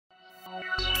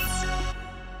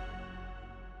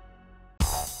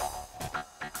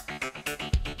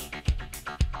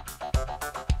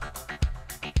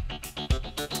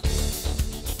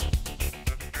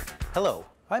Hello,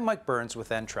 I'm Mike Burns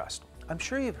with Entrust. I'm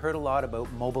sure you've heard a lot about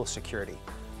mobile security,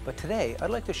 but today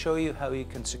I'd like to show you how you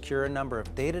can secure a number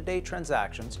of day-to-day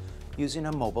transactions using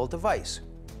a mobile device.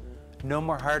 No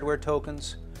more hardware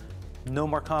tokens, no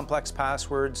more complex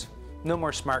passwords, no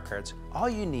more smart cards. All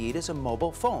you need is a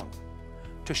mobile phone.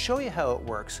 To show you how it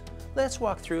works, let's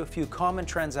walk through a few common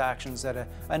transactions that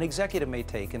an executive may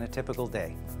take in a typical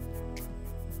day.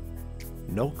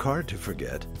 No card to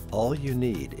forget. All you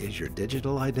need is your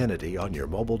digital identity on your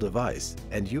mobile device,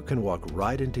 and you can walk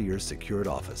right into your secured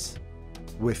office.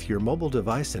 With your mobile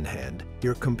device in hand,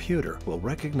 your computer will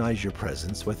recognize your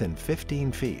presence within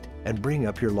 15 feet and bring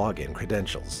up your login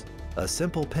credentials. A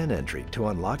simple PIN entry to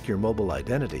unlock your mobile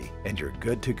identity, and you're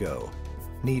good to go.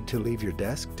 Need to leave your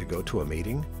desk to go to a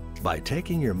meeting? By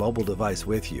taking your mobile device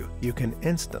with you, you can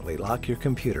instantly lock your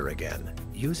computer again.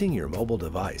 Using your mobile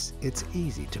device, it's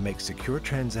easy to make secure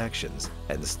transactions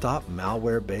and stop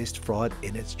malware-based fraud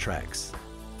in its tracks.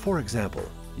 For example,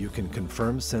 you can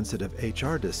confirm sensitive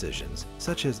HR decisions,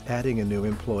 such as adding a new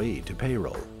employee to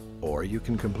payroll, or you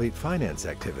can complete finance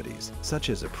activities, such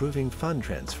as approving fund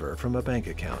transfer from a bank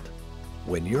account.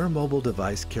 When your mobile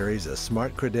device carries a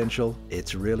smart credential,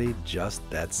 it's really just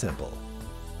that simple.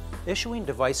 Issuing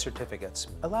device certificates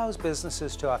allows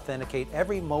businesses to authenticate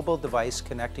every mobile device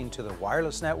connecting to the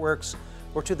wireless networks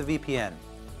or to the VPN.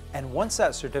 And once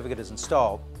that certificate is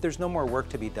installed, there's no more work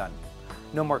to be done.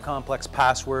 No more complex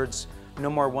passwords,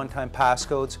 no more one-time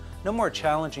passcodes, no more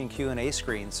challenging Q&A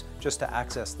screens just to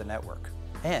access the network.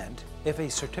 And if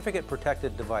a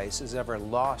certificate-protected device is ever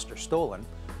lost or stolen,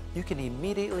 you can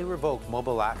immediately revoke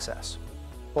mobile access.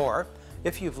 Or,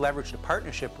 if you've leveraged a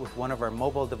partnership with one of our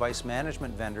mobile device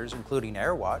management vendors, including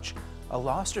AirWatch, a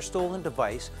lost or stolen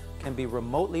device can be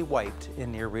remotely wiped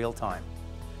in near real time.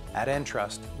 At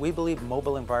Entrust, we believe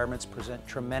mobile environments present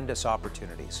tremendous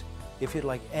opportunities. If you'd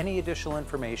like any additional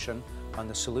information on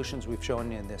the solutions we've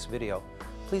shown you in this video,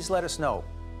 please let us know.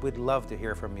 We'd love to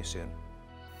hear from you soon.